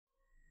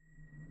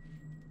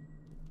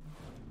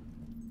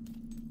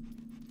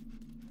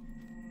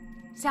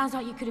Sounds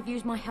like you could have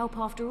used my help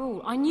after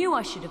all. I knew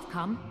I should have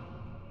come.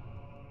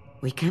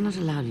 We cannot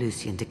allow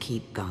Lucien to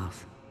keep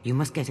Garth. You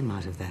must get him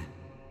out of there.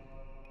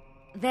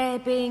 There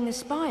being the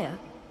spire?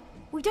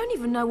 We don't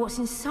even know what's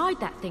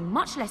inside that thing,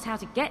 much less how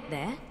to get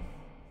there.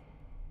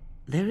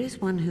 There is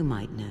one who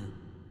might know.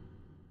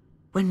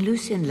 When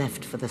Lucien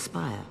left for the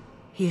spire,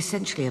 he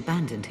essentially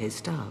abandoned his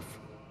staff.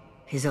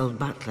 His old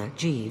butler,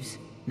 Jeeves,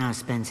 now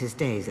spends his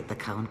days at the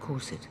Cow and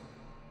Corset.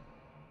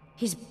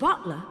 His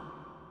butler?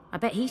 I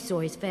bet he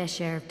saw his fair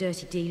share of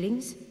dirty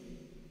dealings.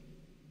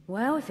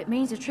 Well, if it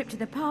means a trip to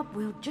the pub,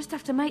 we'll just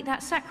have to make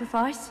that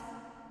sacrifice.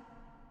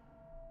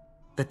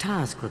 The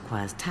task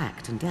requires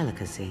tact and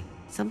delicacy,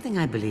 something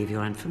I believe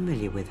you're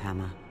unfamiliar with,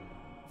 Hammer.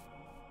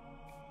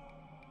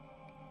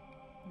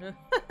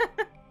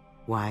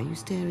 Why are you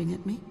staring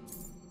at me?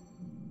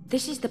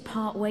 This is the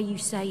part where you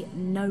say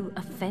no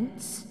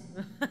offense?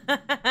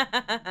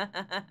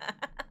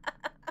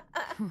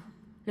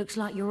 Looks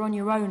like you're on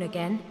your own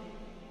again.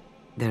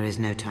 There is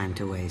no time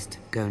to waste.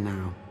 Go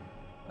now.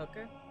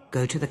 Okay.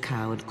 Go to the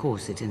Cow and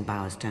Corset in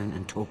Bowerstone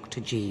and talk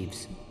to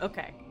Jeeves.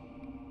 Okay.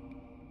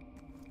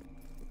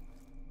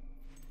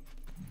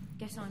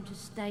 Guess I'm to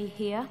stay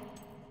here.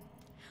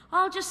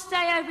 I'll just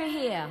stay over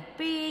here,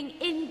 being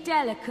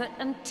indelicate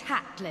and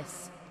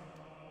tactless.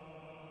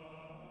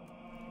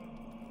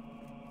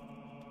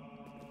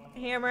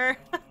 Hammer.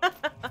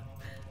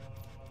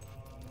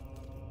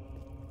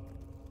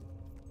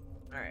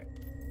 Alright.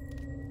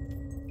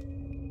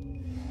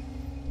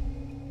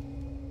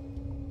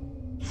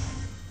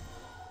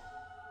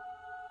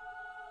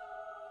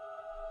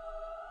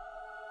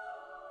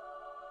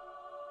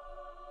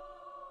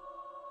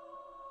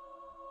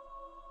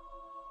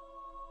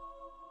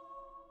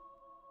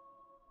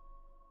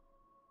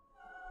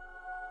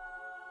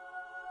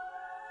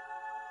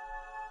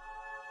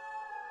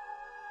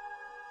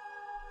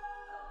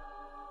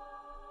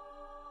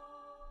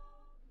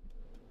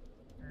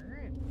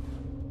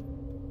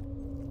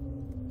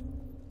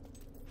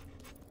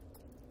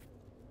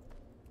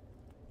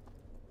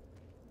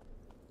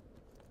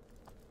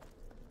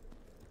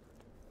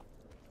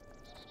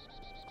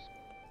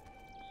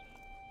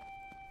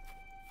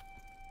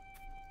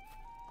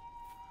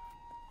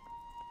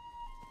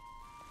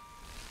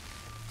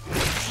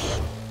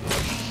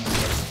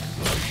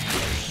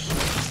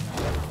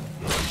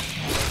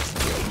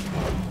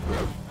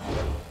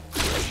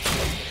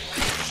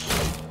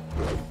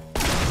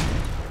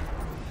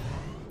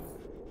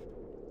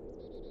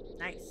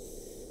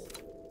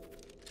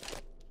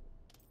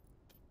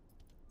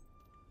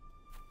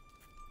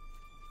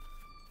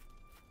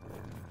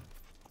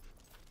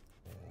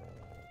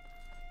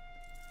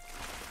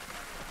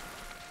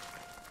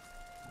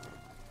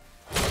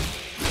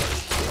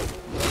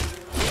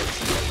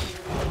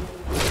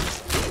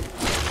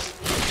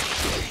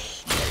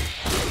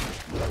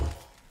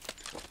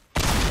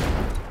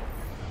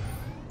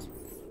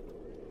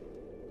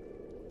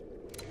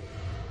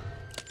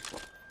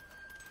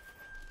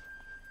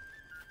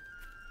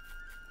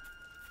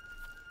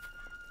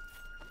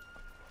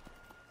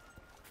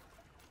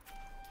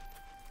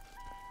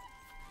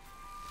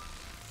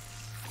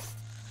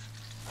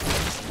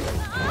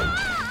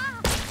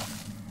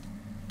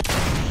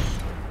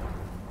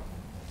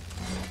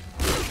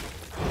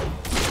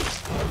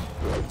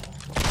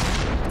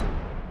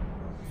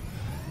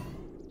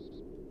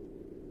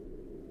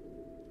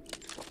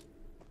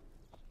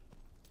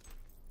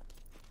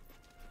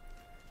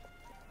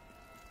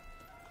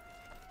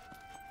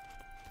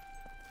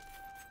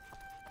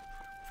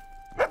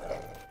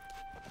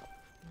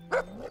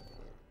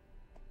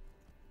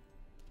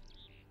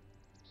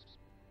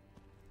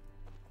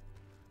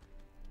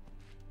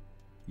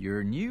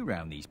 You're new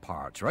round these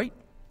parts, right?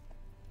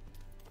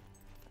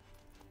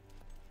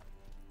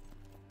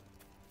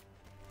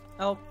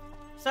 Oh,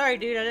 sorry,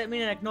 dude. I didn't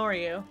mean to ignore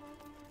you.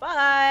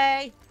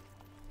 Bye.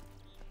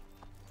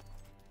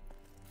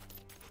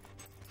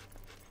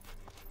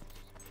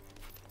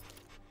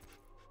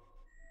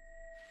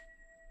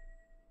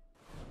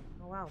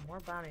 Oh, wow. More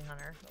bounty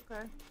hunter.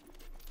 Okay.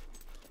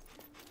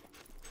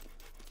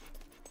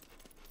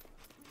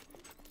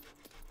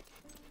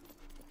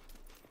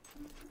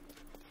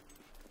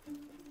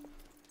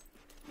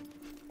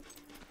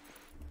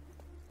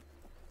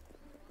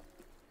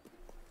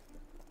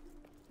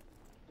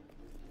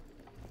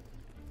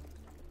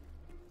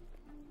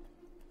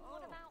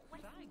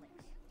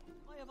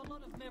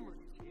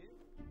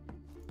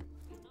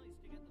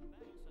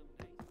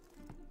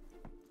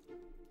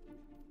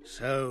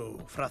 So,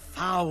 for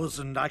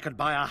 1,000 I could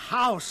buy a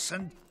house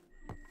and...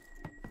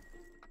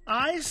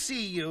 I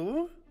see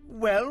you.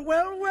 Well,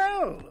 well,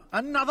 well.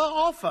 Another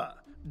offer.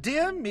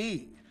 Dear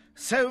me,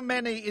 so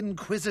many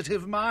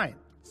inquisitive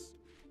minds.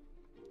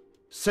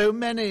 So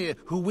many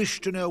who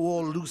wish to know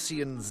all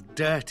Lucien's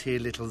dirty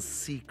little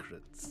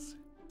secrets.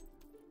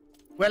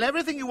 Well,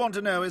 everything you want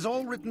to know is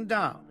all written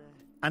down,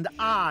 and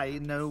I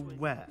know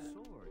where.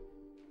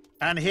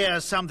 And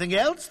here's something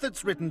else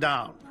that's written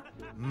down.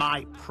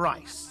 My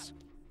price.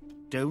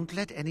 Don't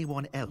let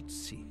anyone else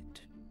see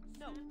it.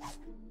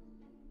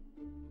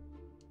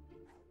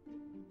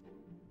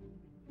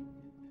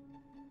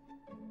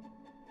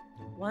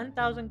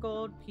 1,000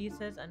 gold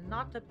pieces and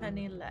not a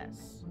penny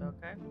less.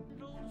 Okay.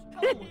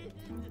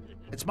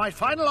 It's my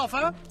final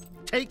offer.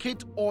 Take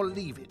it or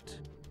leave it.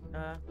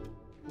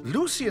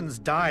 Lucien's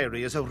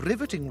diary is a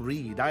riveting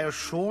read, I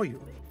assure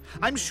you.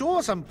 I'm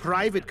sure some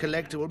private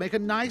collector will make a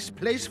nice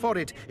place for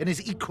it in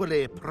his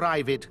equally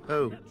private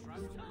home.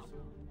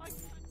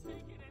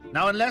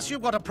 Now, unless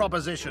you've got a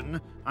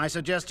proposition, I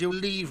suggest you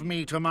leave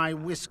me to my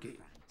whiskey.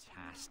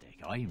 Fantastic,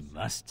 I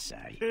must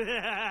say.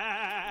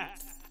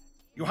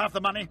 You have the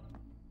money?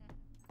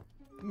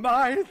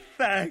 My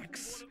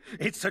thanks.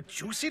 It's a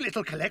juicy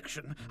little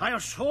collection. I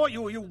assure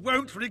you, you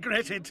won't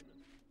regret it.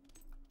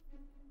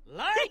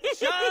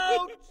 Lights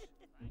out!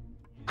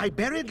 I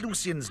buried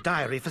Lucien's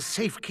diary for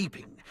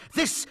safekeeping.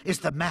 This is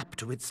the map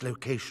to its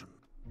location.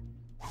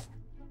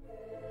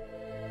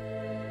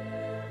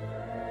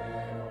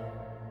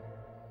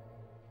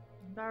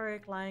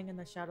 Barrack lying in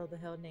the shadow of the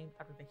hill named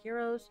after the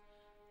heroes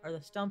are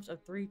the stumps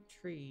of 3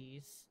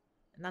 trees.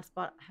 In that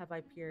spot have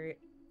I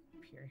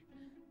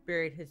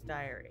buried his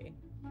diary.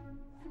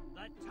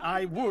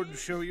 I would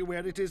show you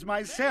where it is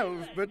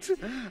myself, but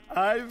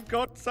I've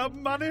got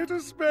some money to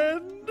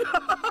spend.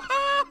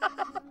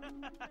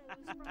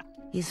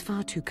 He's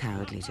far too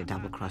cowardly to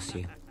double-cross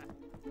you.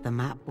 The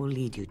map will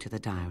lead you to the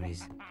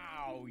diaries.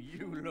 Wow,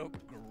 you look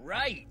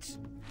great!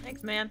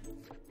 Thanks, man.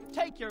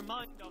 Take your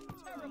mind off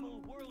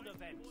terrible world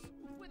events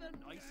with a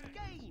nice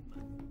game.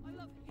 I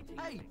love hitting.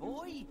 Hey,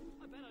 boy!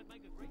 I bet I'd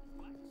make a great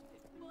blacksmith.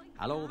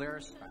 Hello there,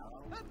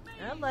 Sparrow.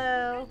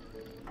 Hello.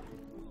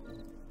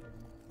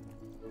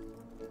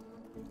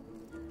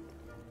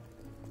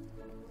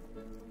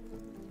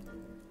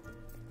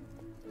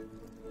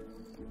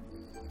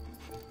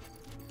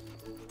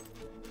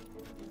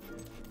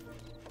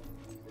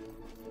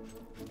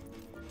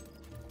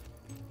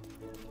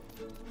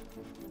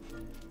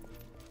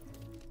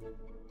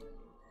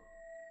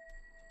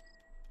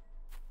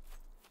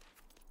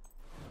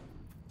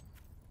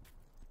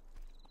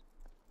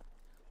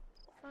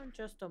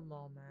 Just a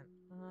moment.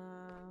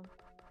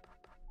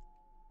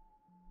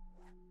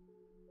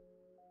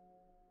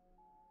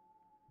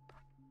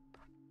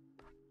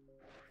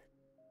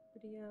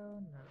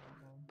 Video, no.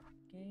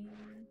 Game.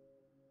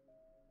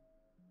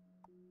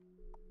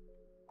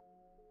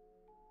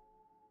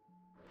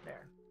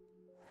 There.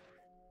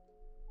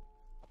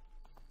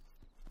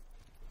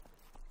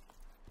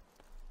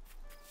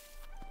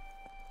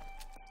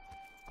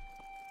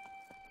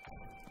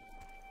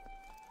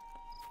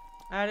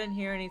 I didn't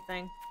hear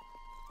anything.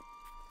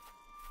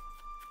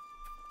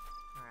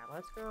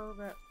 Let's go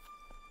over.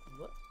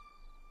 What?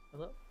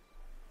 Hello?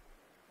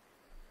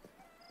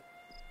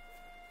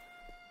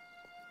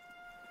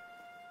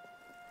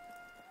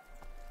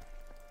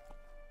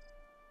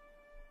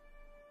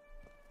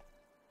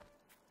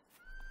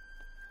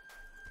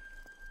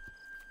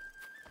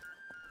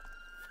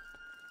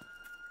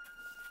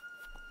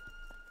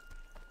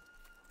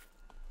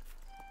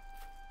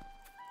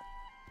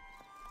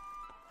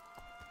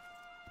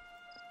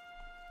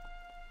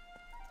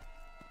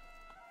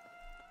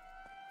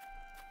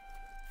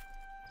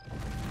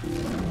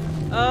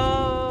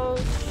 Oh,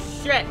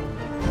 shit.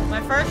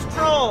 My first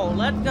troll.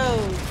 Let's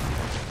go.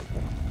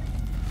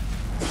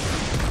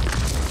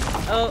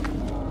 Oh,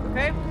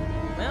 okay.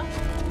 Well.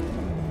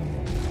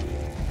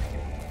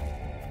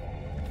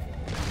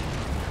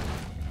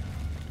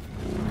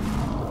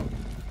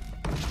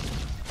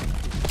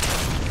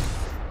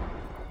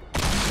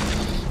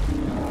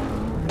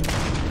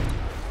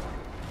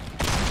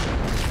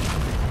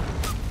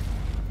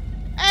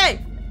 Hey!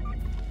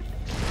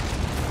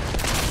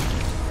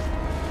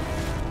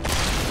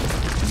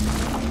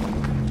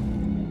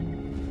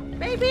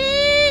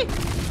 Baby!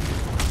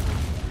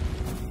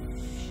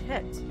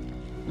 Shit.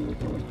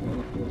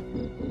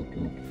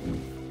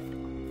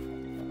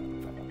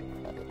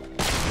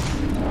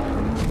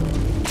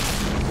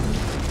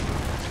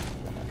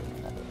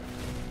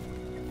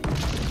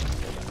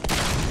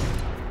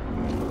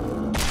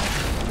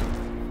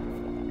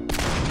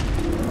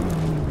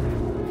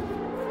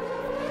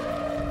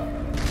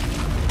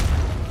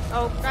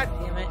 Oh, god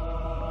damn it.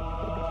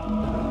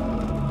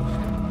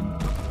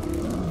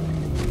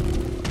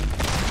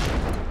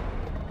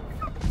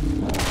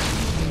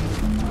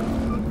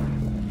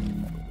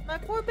 My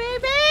poor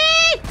baby!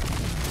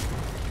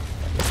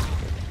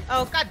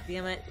 Oh, god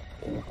damn it.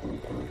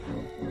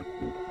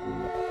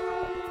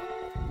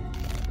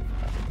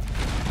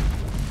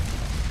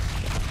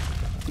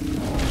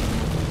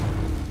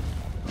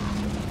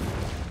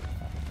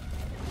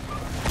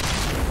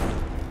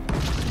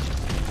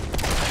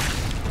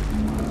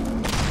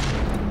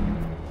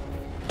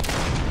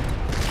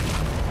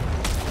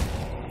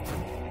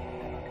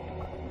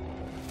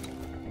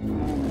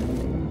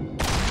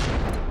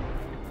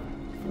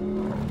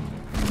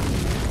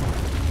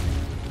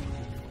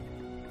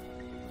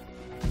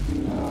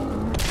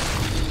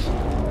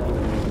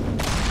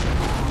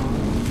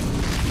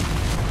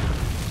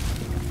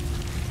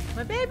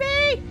 My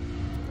baby!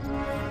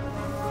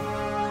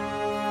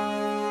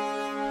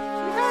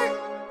 Sweetheart!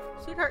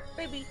 Sweetheart,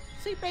 baby.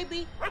 Sweet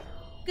baby.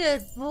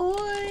 Good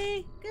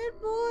boy.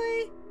 Good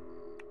boy.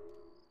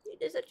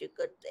 did such a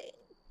good thing.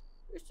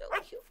 You're so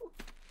cute.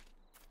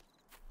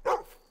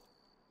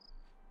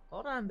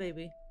 Hold on,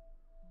 baby.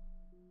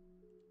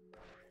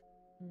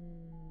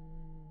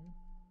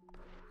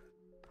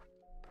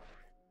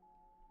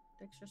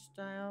 Texture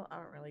style, I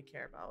don't really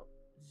care about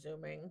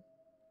zooming.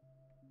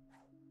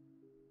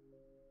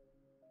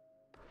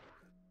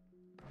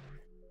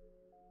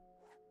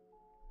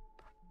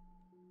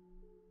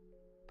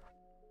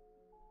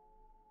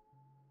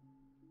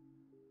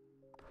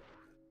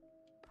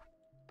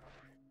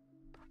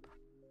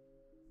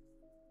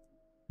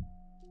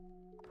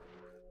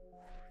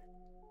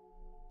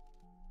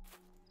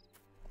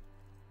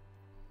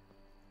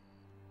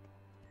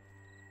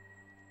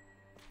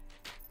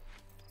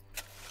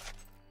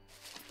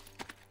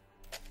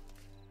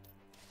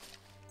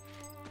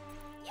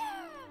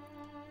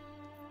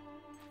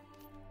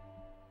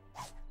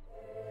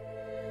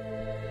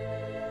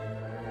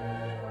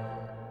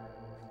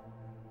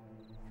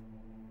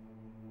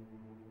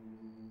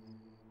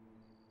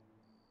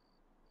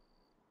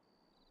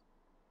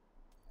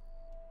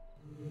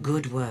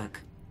 Good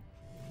work.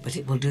 But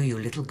it will do you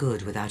little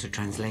good without a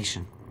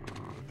translation.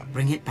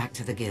 Bring it back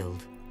to the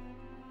guild.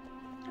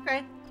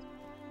 Okay.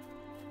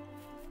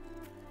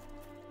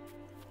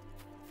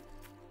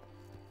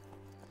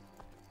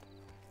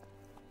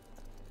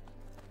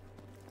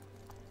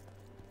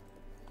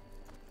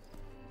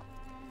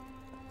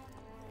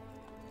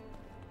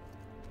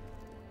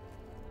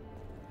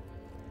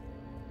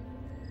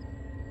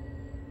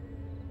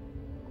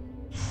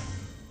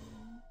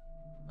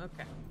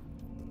 Okay.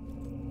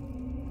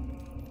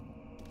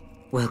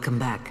 Welcome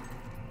back.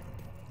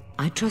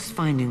 I trust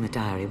finding the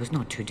diary was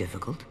not too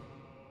difficult.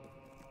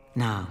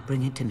 Now,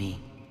 bring it to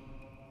me.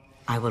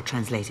 I will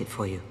translate it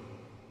for you.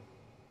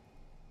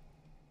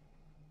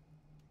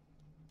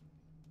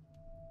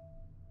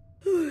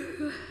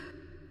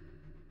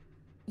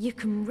 You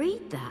can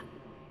read that,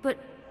 but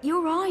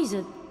your eyes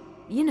are,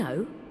 you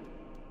know.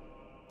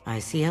 I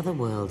see other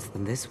worlds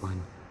than this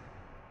one.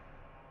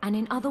 And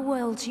in other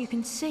worlds you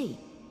can see.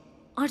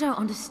 I don't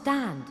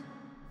understand.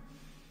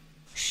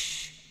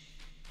 Shh.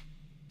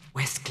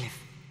 Westcliff.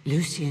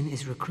 Lucien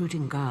is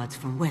recruiting guards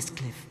from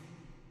Westcliff.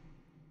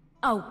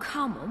 Oh,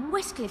 come on.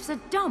 Westcliff's a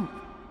dump,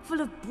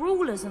 full of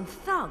brawlers and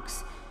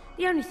thugs.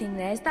 The only thing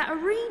there's that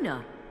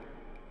arena.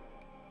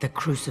 The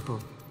Crucible.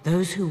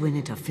 Those who win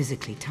it are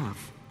physically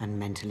tough and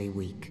mentally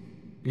weak.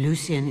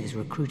 Lucien is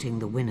recruiting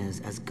the winners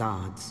as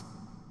guards.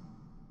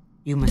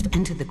 You must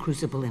enter the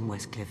Crucible in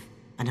Westcliff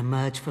and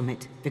emerge from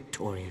it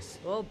victorious.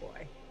 Oh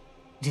boy.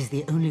 It is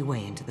the only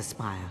way into the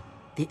Spire,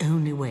 the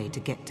only way to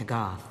get to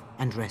Garth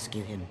and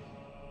rescue him.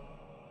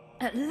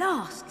 At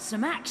last,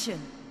 some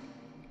action.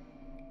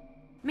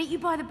 Meet you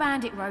by the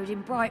Bandit Road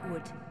in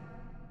Brightwood.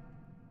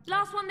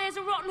 Last one there's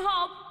a rotten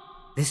hob.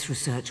 This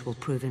research will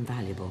prove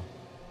invaluable.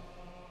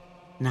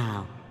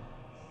 Now,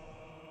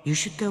 you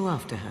should go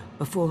after her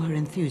before her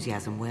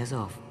enthusiasm wears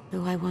off,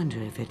 though I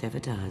wonder if it ever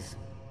does.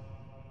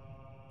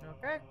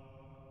 Okay.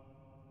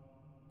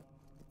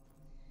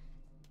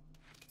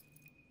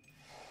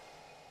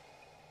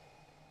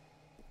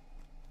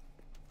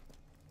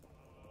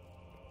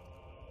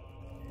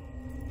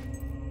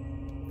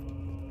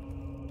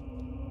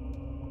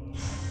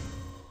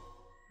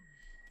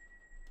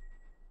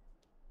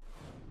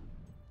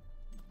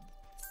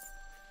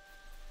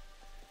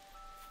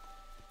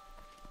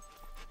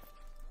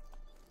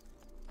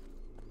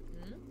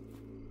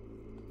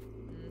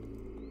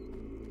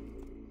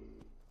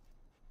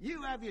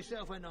 You have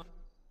yourself a nice...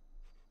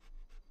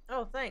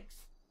 Oh, thanks.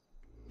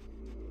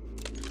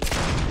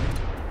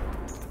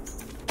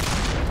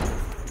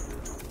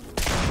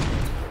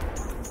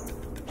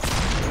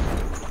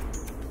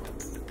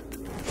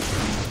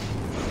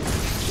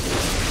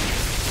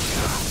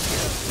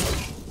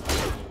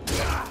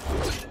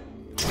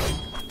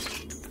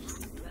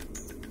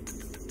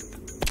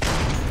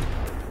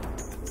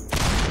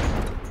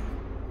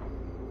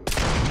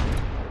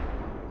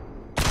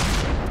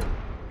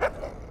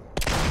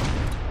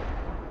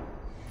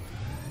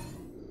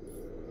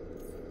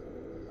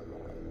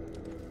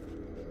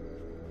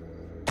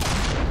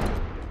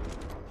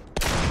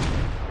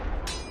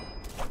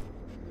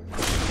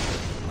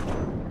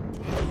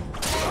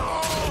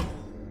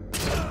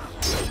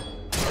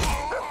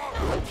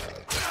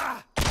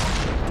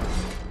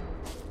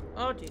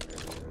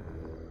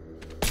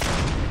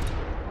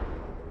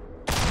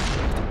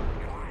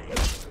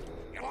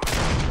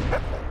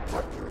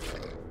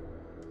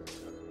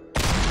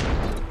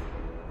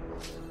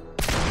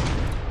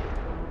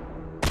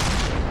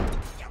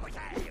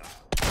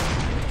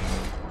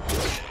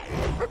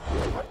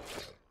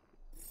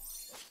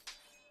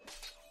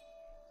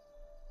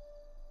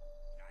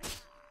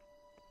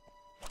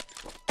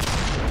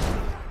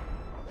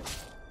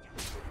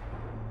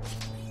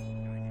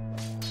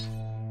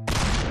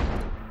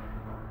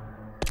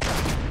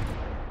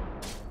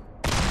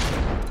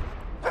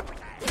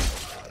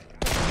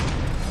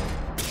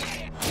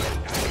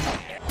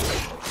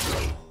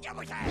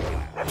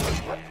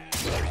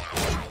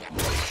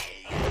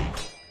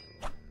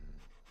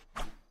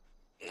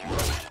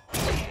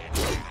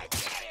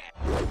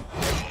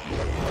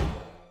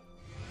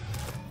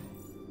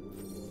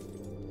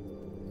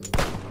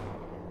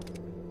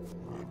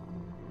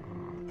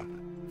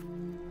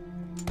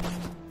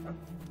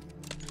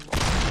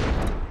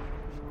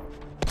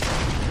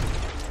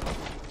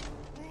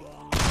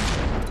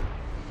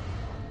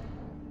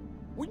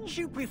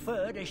 Wouldn't you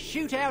prefer to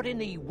shoot out in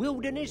the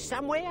wilderness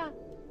somewhere?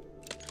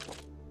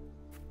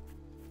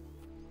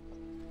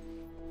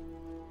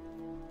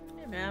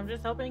 Hey man, I'm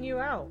just helping you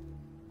out.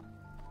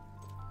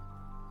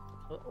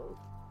 Uh-oh.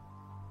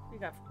 What you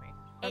got for me?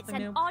 It's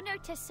Nothing an new? honor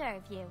to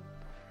serve you.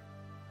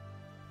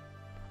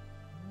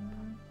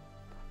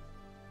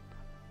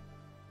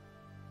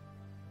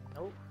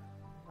 Nope.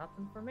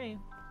 Nothing for me.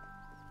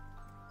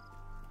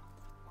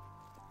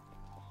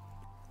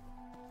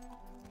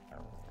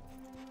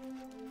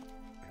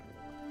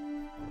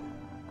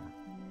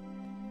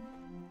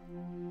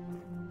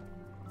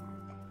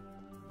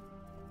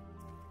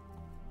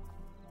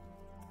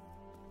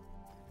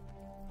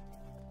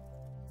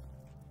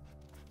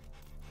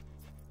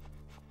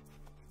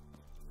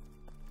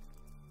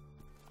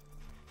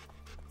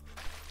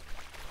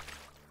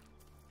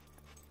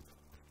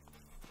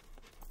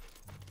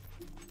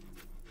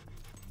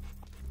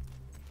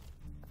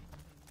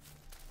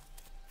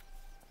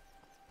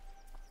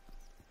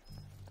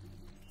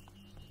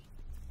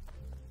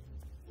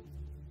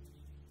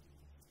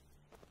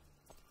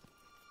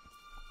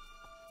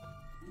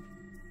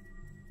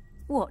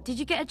 What, did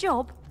you get a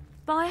job?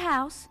 Buy a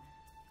house?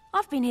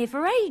 I've been here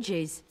for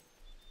ages.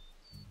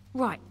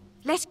 Right,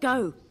 let's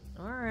go.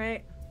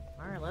 Alright.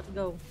 Alright, let's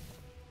go.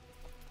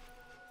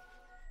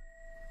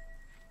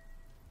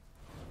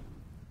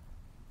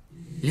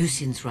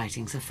 Lucien's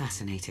writings are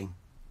fascinating.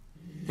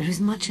 There is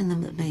much in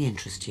them that may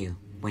interest you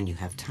when you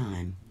have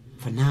time.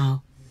 For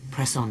now,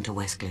 press on to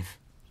Westcliff.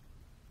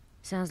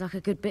 Sounds like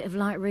a good bit of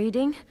light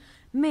reading.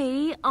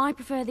 Me, I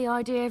prefer the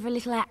idea of a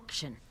little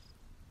action.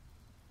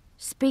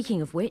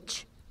 Speaking of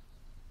which,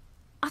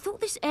 I thought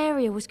this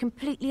area was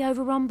completely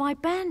overrun by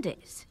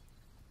bandits.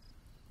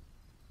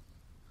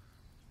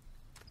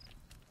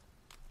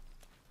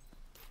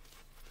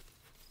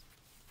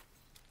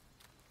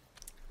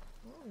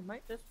 Well, we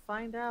might just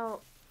find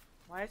out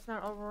why it's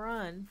not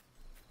overrun.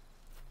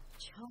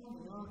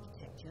 Charming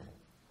architecture.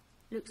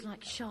 Looks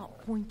like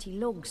sharp, pointy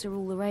logs are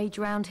all the rage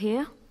round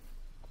here.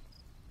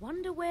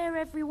 Wonder where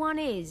everyone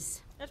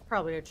is. That's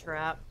probably a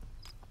trap.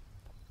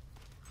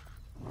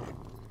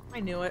 I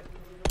knew it.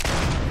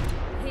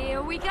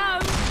 Here we go!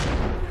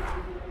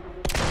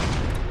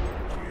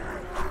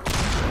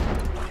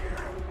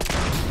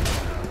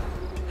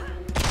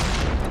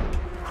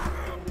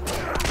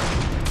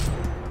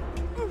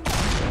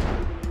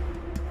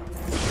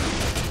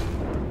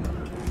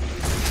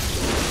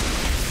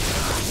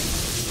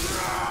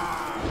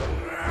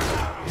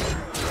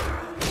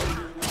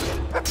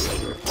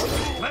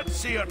 Let's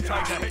see her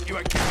try to hit you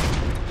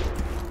again.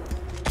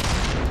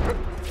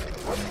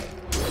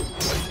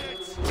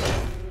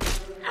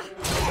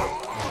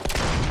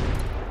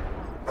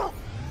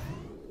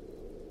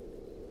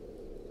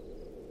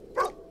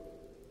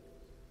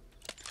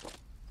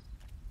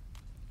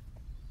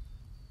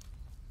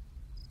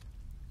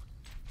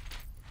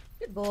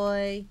 Good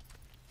boy.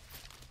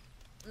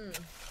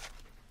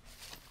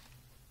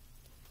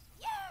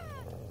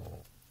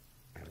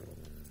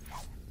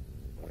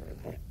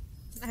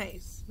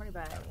 Nice. Money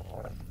bag.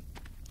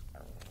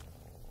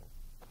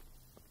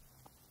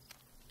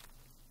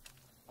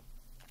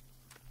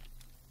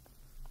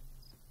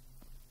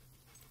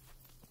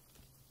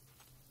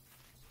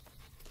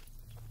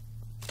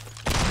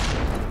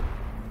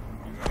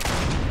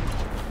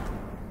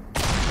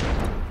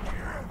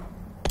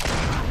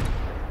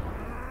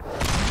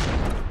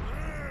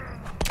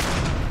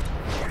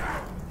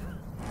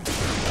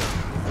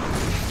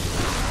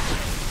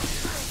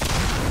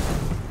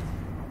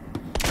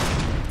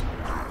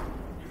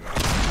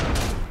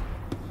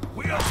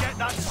 We'll get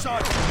that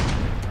son.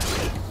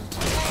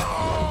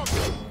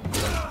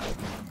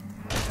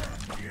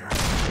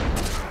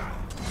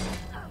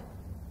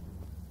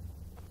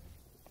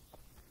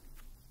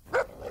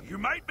 You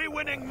might be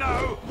winning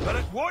now, but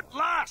it won't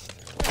last.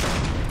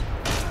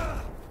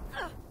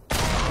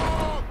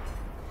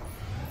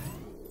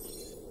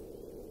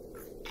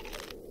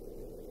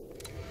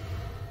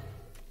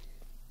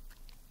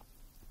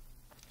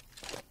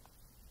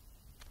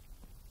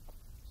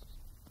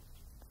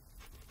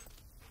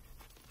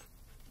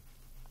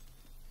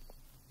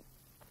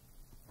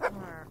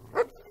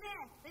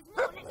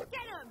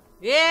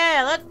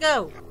 Yeah, let's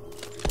go.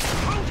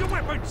 Hold your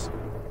weapons.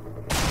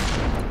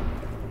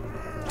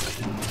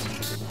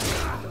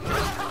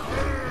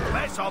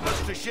 Less of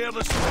us to share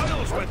the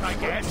spoils with, I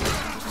guess.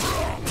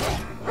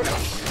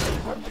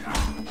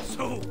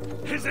 So,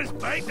 is his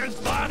bait as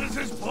bad as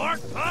his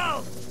pork,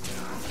 pal?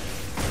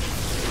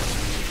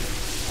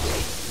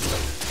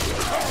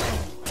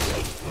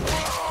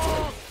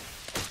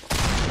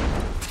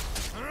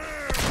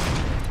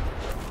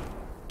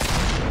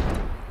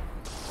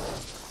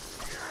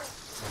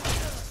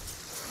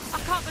 I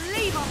can't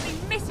believe I've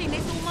been missing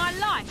this all my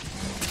life.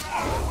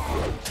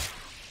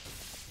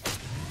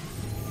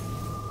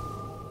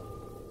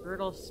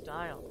 Brutal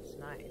styles.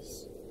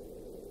 Nice.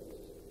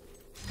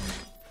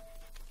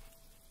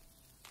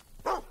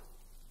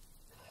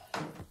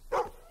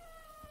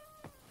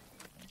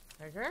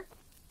 Treasure?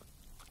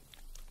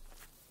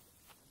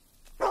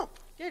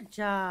 Good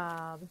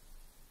job.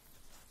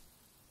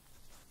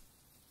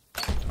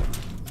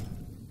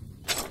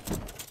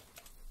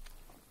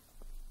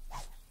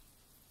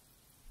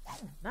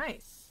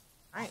 Nice.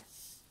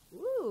 Nice.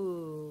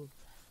 Ooh.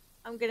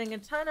 I'm getting a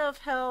ton of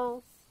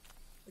health,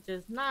 which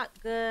is not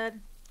good.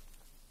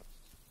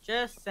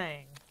 Just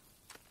saying.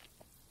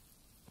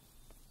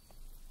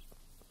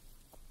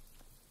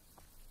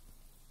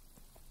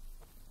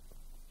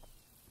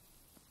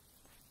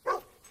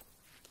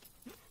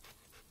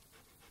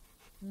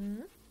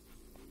 Hmm?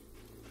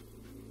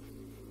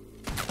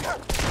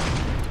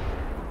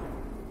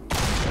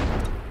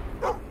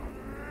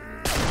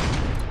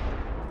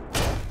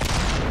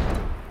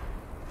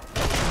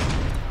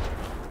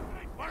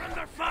 We're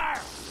under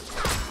fire!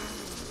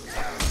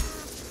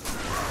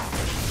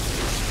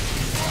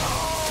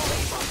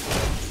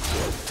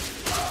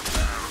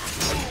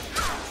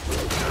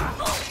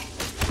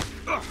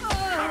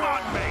 Come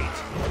on, mate!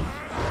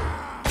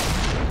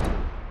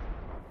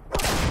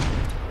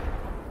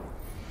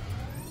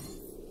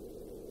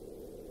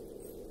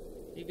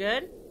 You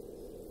good?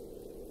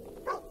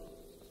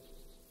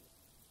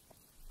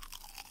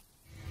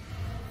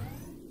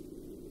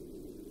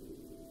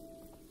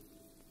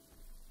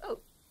 Oh,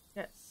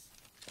 yes.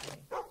 Okay.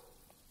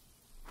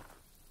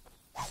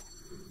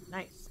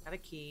 Nice. Got a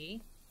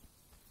key.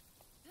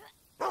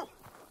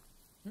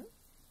 Hmm?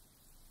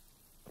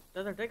 The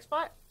other dig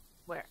spot?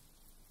 Where?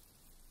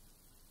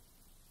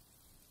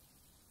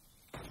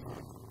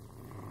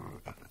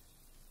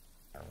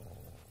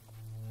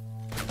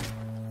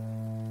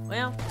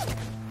 Well.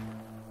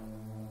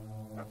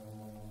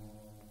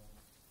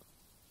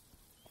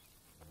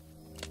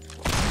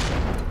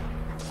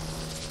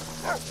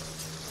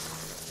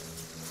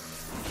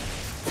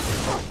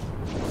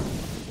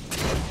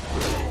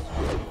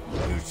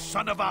 You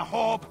son of a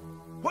hob!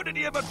 What did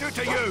he ever do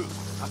to you?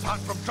 Apart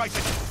from try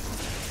to...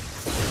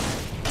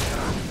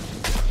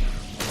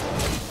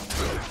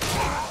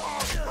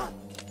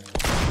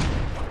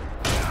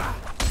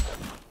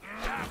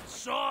 That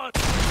sword!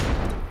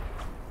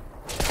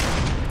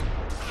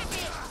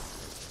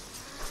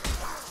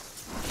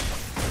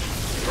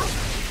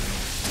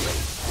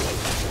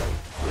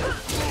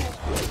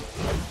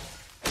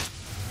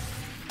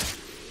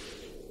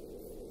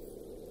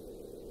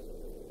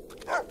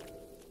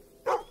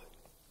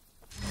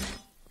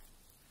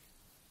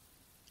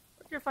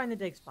 Where'd you find the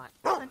dig spot?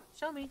 Come on,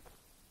 show me.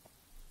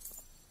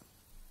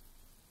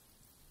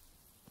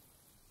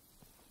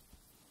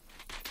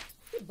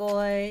 Good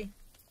boy.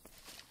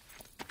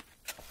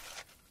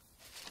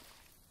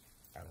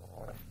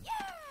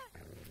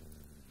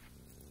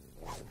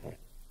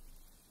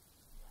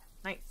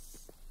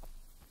 Nice.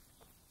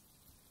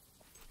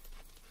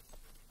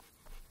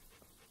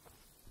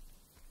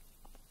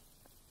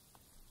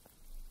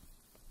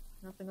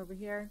 Nothing over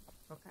here?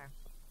 Okay.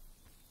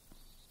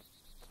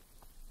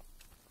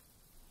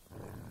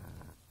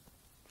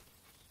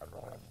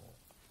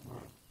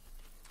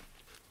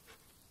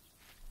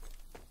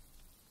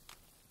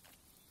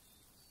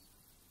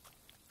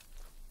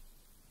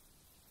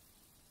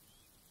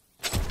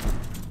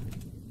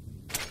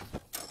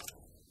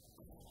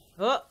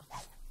 Oh!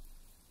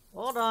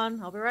 Hold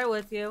on, I'll be right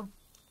with you.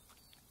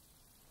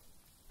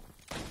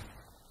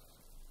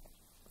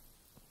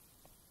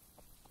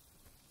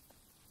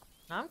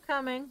 I'm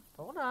coming.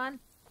 Hold on.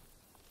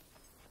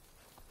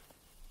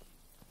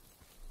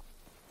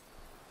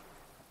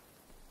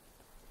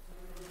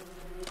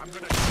 I'm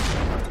gonna...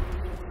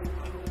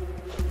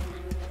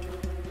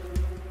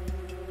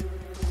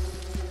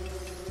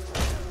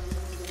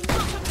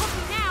 Not so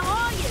cocky now,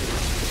 are you?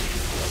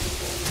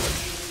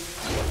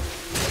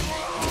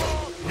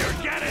 You're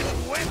getting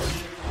whipped!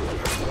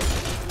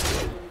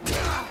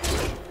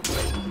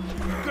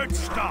 Good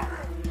stop!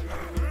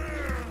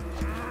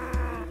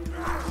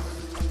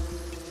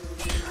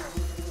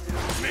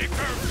 Make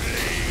her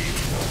bleed!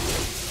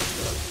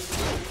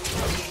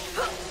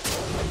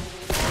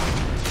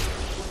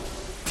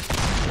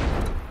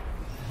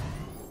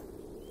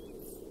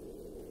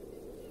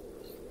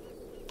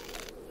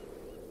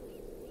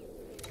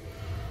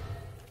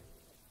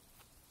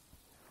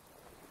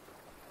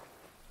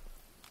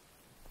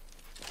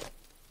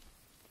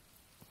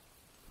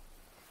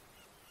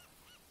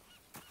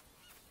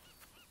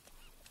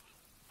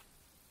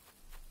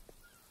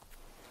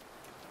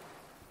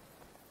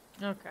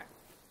 Okay.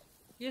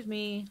 Excuse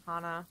me,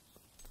 Hannah.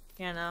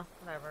 Hannah,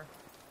 whatever.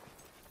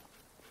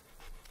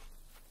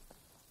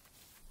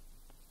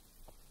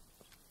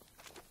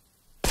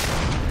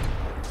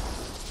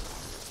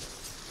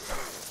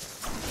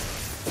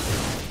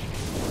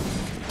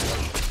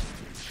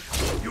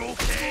 You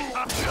okay?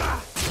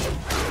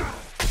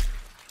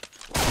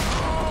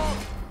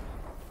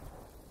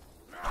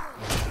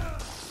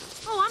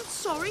 Oh, I'm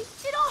sorry.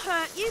 Did I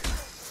hurt you?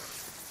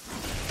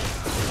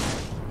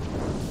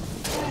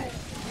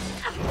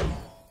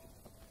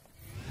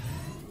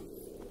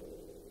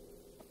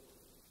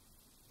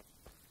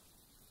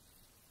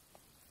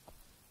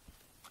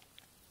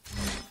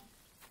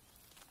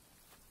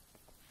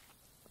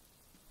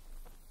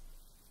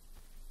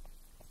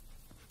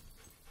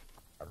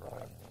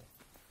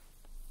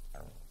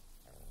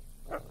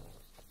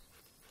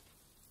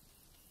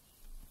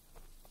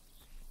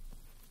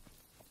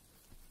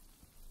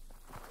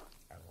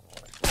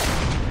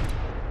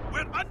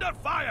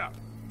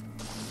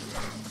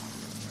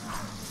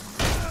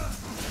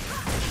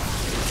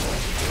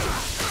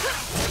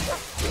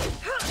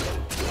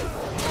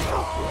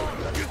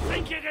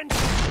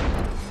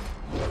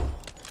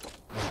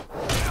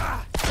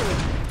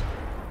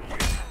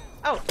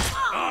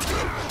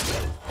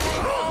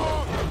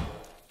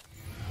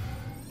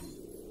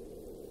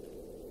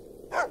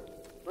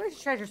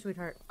 treasure,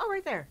 sweetheart? Oh,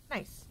 right there.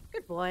 Nice.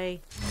 Good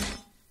boy.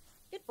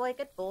 Good boy,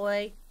 good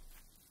boy.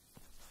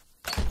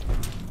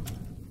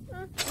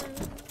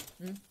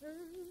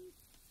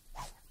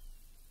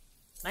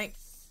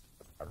 Nice.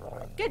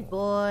 Good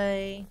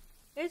boy.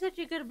 You're such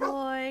a good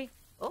boy.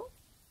 Oh.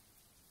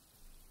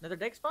 Another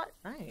dig spot?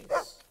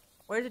 Nice.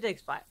 Where's the dig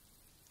spot?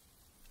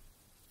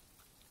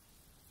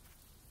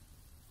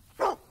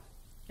 Come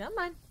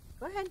on.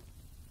 Go ahead.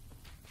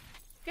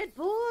 Good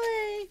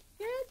boy.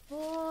 Good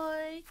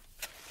boy.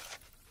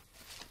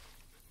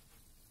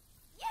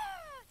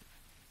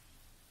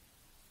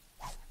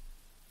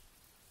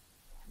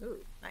 Ooh,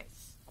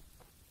 nice.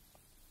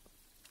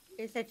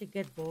 You're such a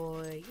good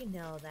boy. You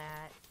know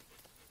that.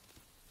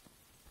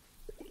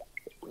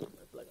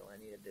 Looks like I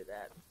need to do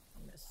that.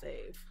 I'm gonna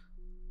save.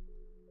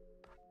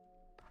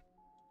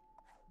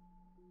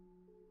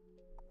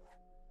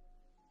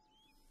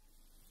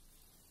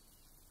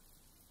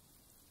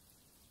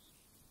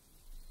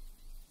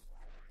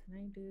 Can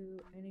I do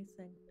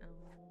anything else?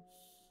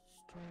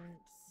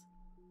 Strengths.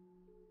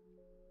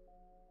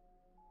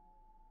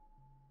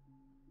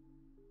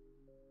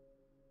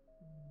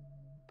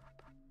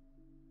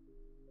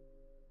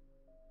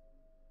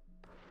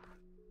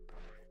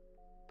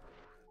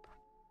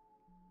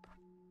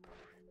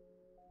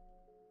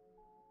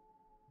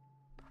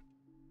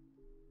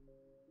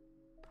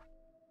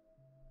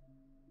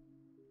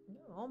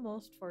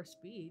 Almost for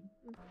speed.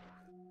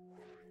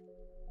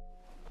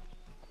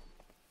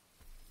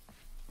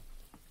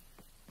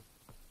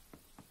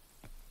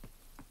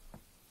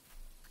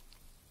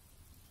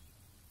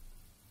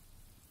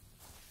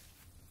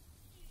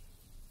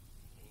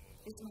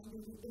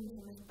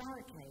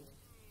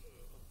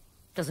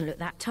 Doesn't look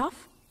that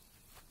tough.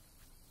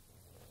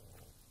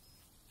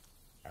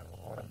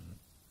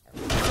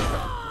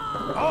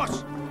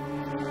 Horse!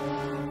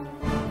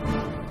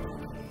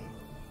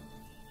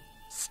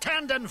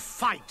 Stand and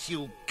fight,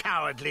 you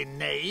cowardly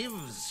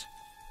knaves!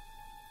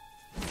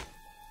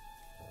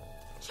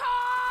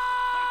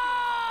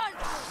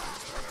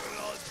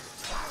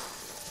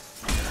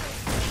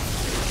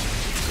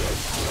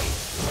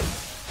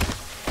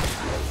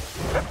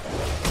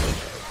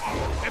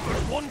 If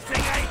there's one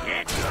thing I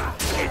hate,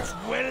 it's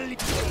well...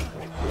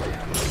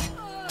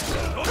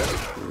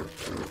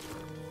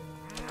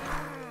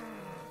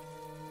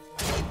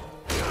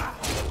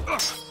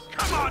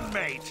 Come on,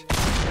 mate!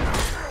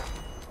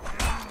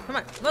 Come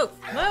on, move,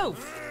 move!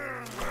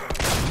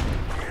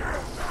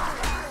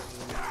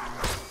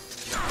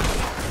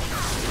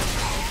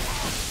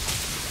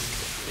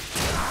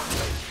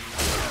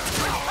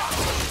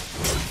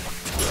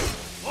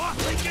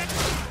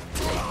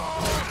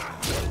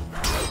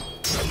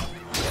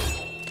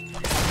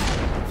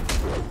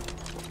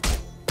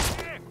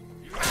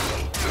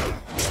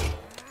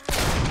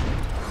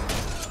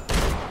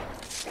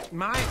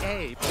 My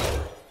ape.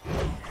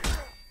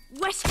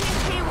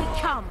 Westwind, here we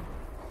come.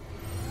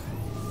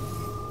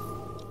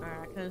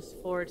 Alright, I can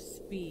afford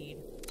speed.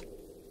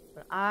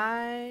 But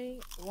I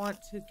want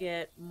to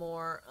get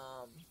more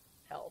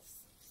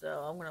health. So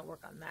I'm gonna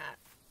work on that.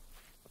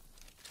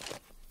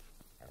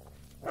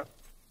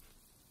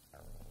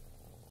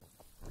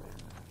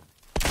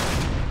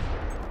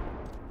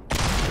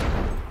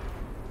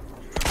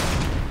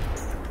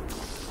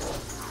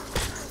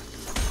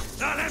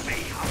 Now let me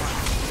have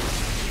it!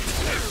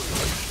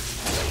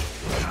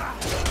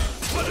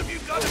 What have you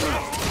got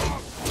against me?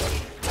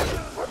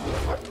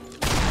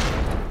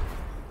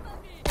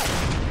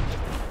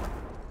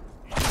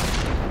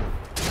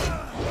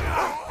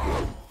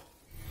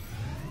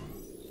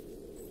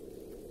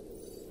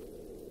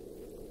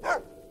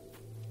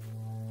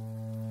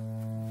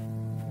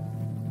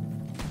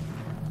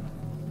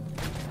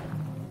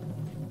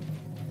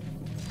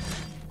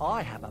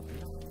 I have a...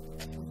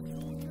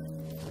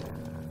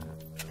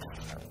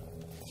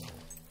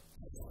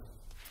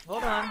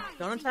 Hold on,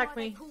 don't attack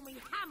me. Call me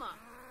Hammer.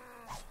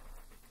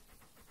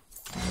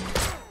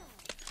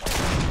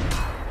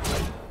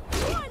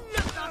 I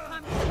look like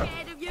I'm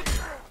scared of you.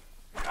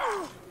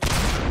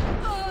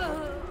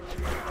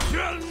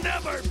 You'll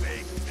never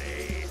beat me!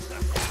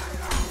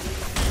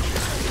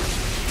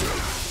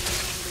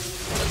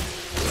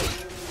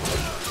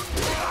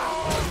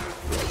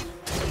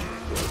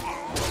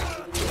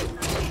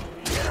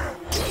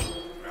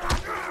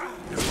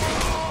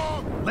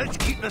 Let's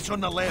keep this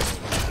on the left.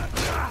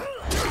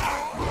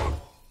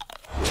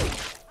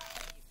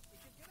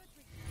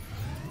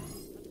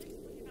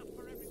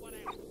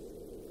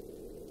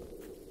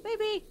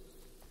 Baby!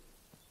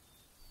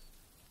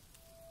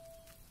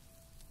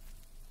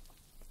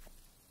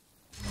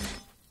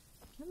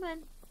 Come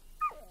on.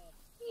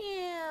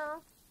 Yeah.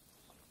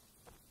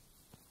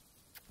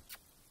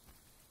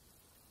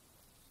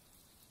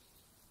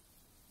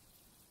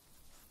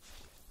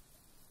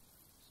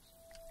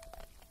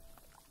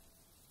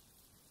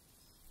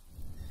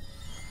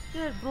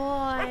 Good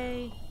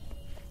boy.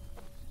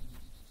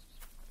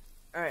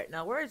 Alright,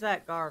 now where's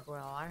that gargoyle?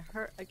 I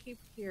keep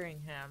hearing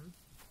him.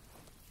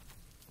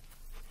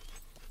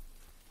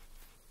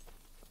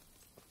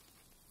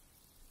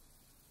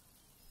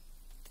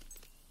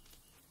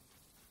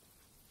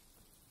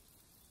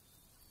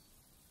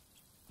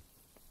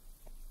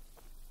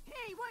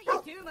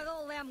 doing with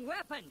all them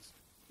weapons?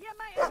 You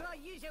might as well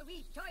use a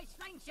wee toy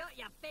slingshot,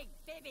 you big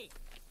baby.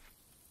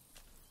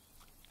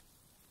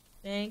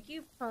 Thank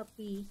you,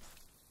 puppy.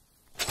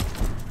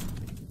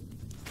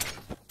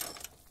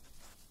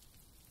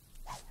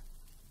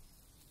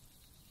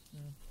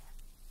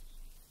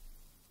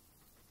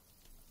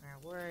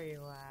 Alright, where are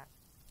you at?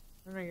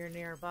 I know you're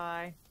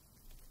nearby.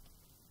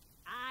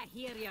 I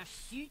hear your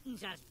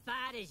shooting's as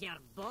bad as your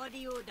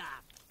body odor.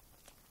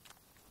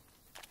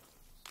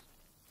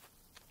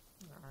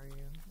 Where are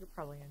you? You're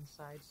probably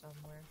inside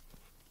somewhere.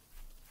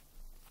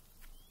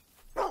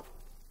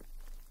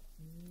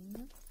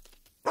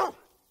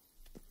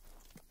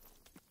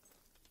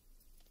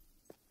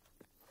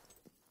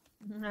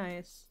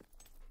 Nice.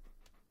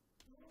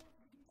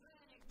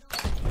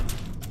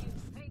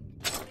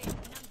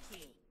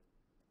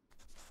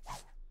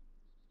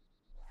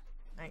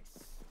 Nice.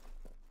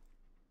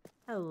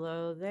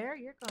 Hello there,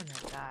 you're gonna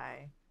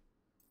die.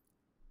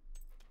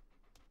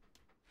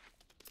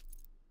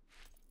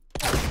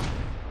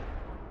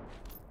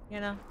 You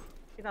know,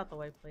 get out the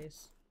way,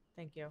 please.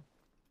 Thank you.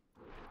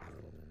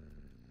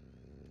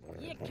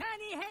 You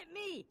can't hit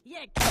me!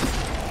 You can't!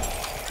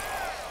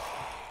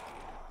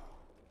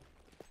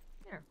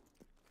 Here.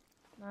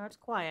 No, it's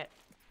quiet.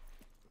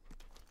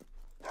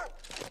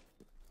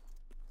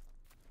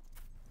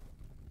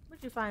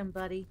 What'd you find,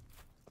 buddy?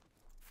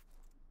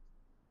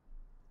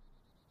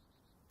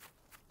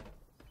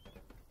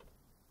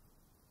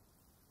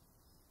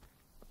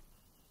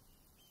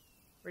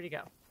 Where'd he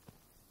go?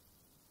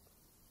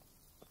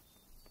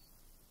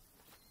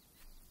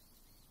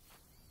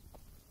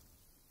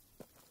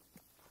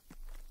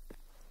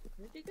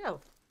 Where'd he go?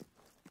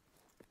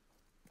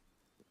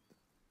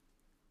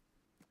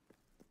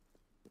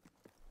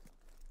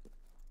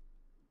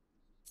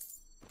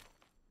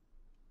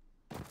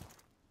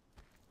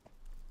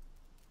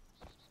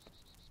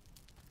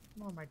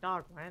 Well, my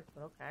dog went,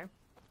 but okay.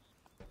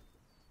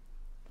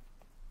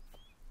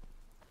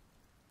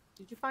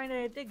 Did you find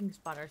a digging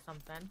spot or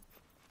something?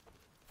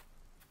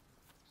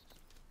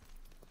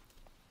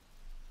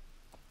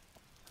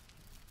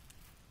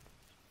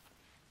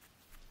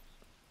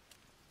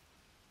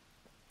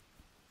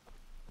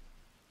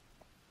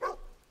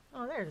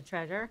 Oh, there's a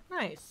treasure.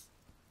 Nice.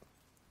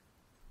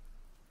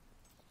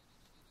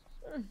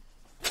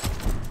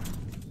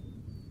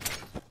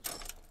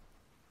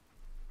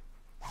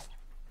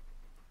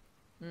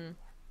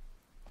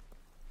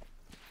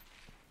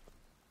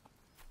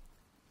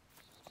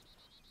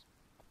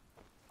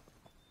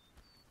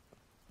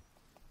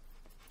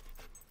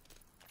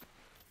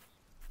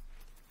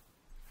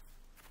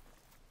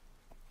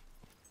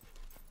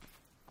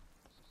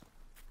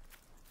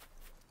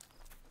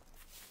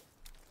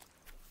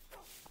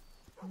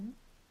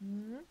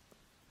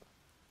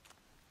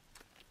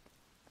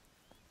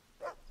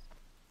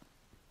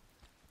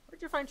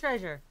 Where'd you find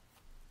treasure?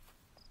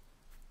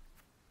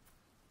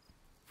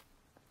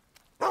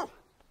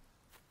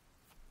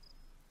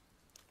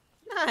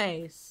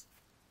 Nice.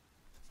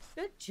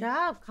 Good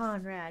job,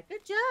 Conrad.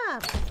 Good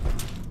job.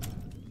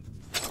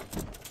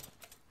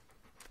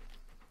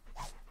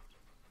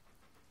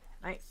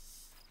 Nice.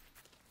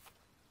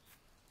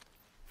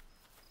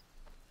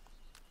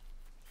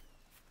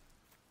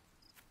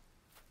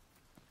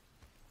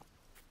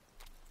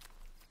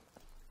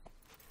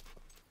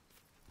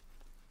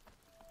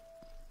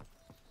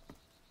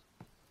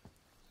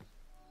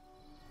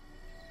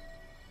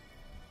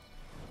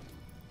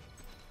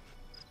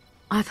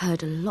 I've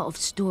heard a lot of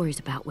stories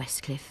about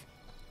Westcliff.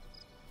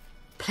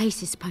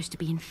 Place is supposed to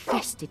be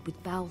infested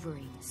with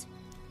Balverines.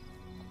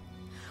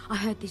 I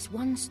heard this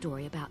one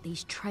story about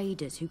these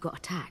traders who got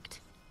attacked.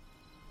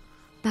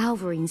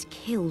 Balverines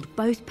killed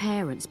both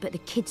parents, but the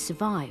kids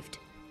survived.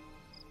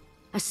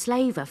 A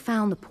slaver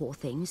found the poor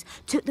things,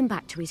 took them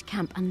back to his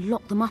camp and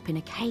locked them up in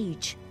a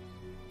cage.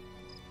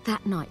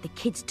 That night, the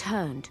kids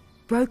turned,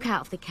 broke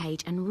out of the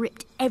cage and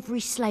ripped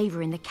every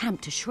slaver in the camp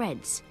to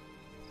shreds.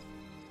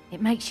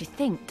 It makes you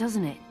think,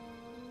 doesn't it?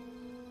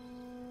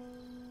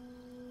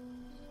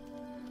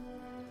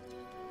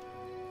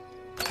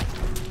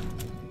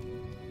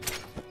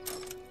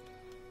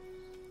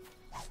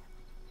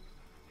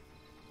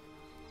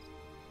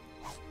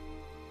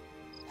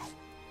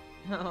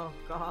 Oh,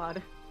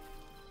 God.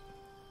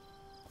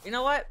 You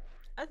know what?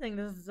 I think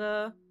this is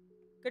a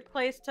good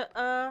place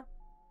to,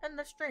 end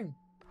the stream.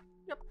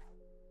 Yep.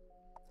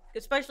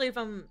 Especially if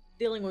I'm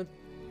dealing with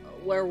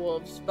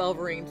werewolves,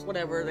 Balverines,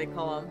 whatever they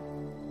call them.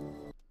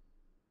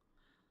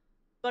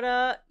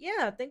 But,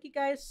 yeah, thank you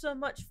guys so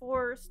much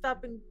for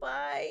stopping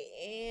by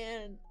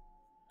and,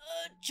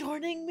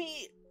 joining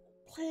me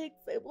playing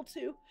Fable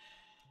 2.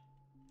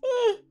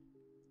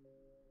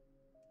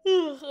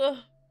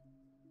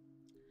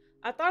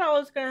 I thought I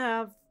was gonna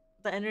have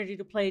the energy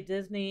to play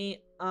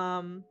Disney,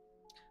 but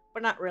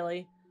not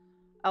really.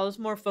 I was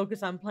more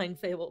focused on playing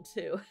Fable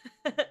 2.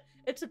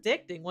 It's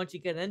addicting once you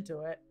get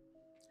into it.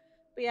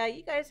 But yeah,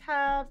 you guys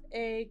have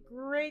a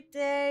great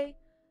day,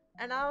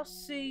 and I'll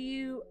see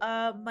you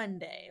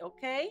Monday,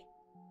 okay?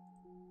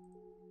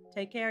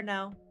 Take care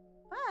now.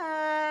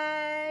 Bye!